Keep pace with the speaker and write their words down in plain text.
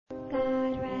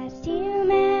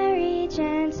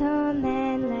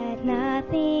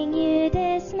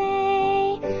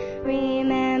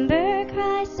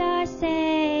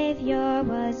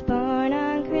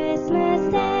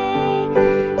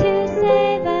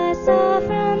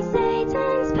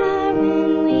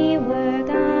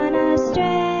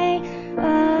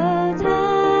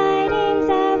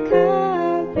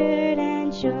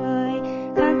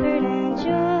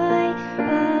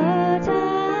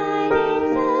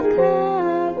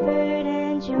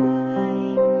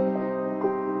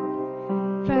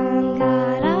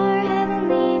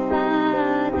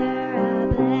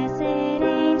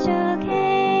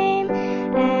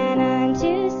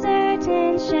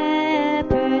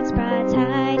shepherds brought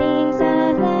tidings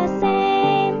of the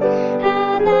same,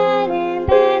 how that in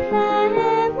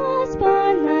Bethlehem was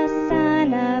born the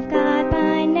Son of God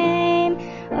by name.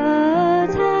 Oh,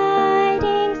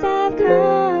 tidings of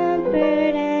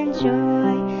comfort and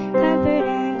joy, comfort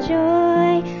and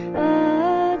joy.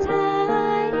 Oh,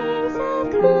 tidings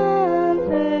of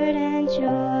comfort and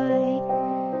joy.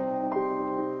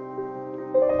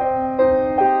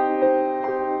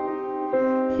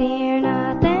 Fear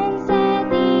not, then said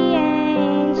the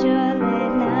angel,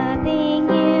 let nothing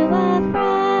you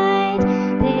affright.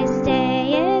 This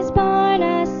day is born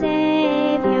a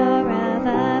Savior of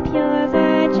a pure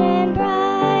virgin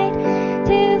bride,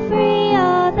 to free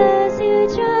all those who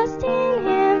trust in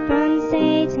him from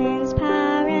Satan's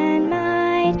power and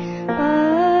might.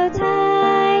 Oh,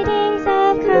 tidings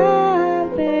of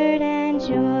comfort and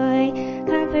joy,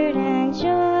 comfort and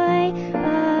joy.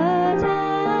 Oh,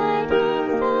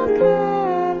 tidings of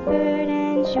comfort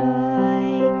and joy.